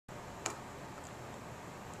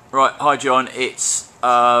Right, hi John, it's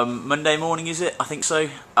Monday morning, is it? I think so.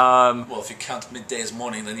 Well, if you count midday as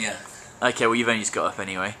morning, then yeah. Okay, well you've only just got up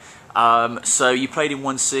anyway. So you played in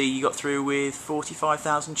 1C, you got through with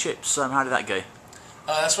 45,000 chips, how did that go?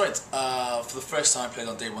 That's right. For the first time I played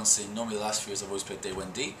on day 1C, normally the last few years I've always played day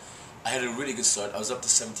 1D. I had a really good start, I was up to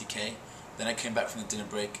 70k, then I came back from the dinner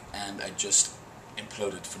break and I just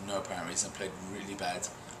imploded for no apparent reason. I played really bad,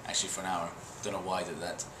 actually for an hour, don't know why I did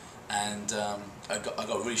that. And I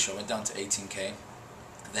got really short, I went down to 18k.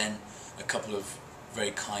 Then a couple of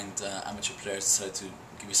very kind amateur players decided to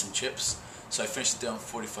give me some chips, so I finished the day on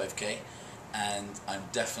 45k, and I'm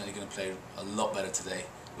definitely going to play a lot better today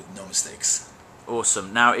with no mistakes.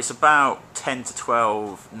 Awesome. Now it's about 10 to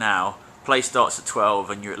 12 now. Play starts at 12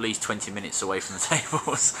 and you're at least 20 minutes away from the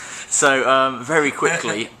tables. So very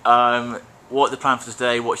quickly, what are the plan for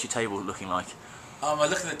today? What's your table looking like? I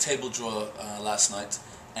looked at the table draw last night,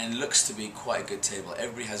 and it looks to be quite a good table.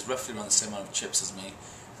 Everybody has roughly around the same amount of chips as me,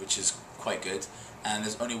 which is quite good, and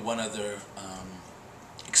there's only one other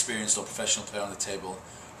experienced or professional player on the table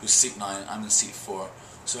who's seat 9, I'm in seat 4,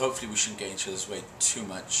 so hopefully we shouldn't get each other's way too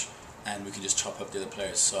much and we can just chop up the other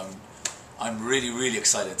players. So I'm really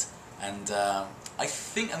excited, and I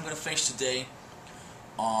think I'm going to finish today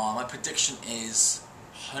on, my prediction is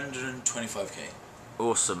 125k.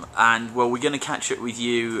 Awesome. And well, we're going to catch up with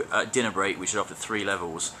you at dinner break, which is after 3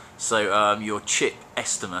 levels. So your chip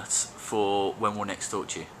estimate for when we'll next talk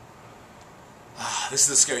to you. This is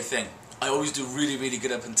the scary thing. I always do really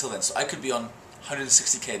good up until then. So I could be on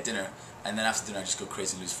 160k at dinner, and then after dinner I just go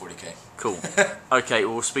crazy and lose 40k. Cool. Okay,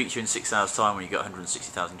 well, we'll speak to you in 6 hours' time when you got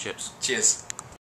 160,000 chips. Cheers.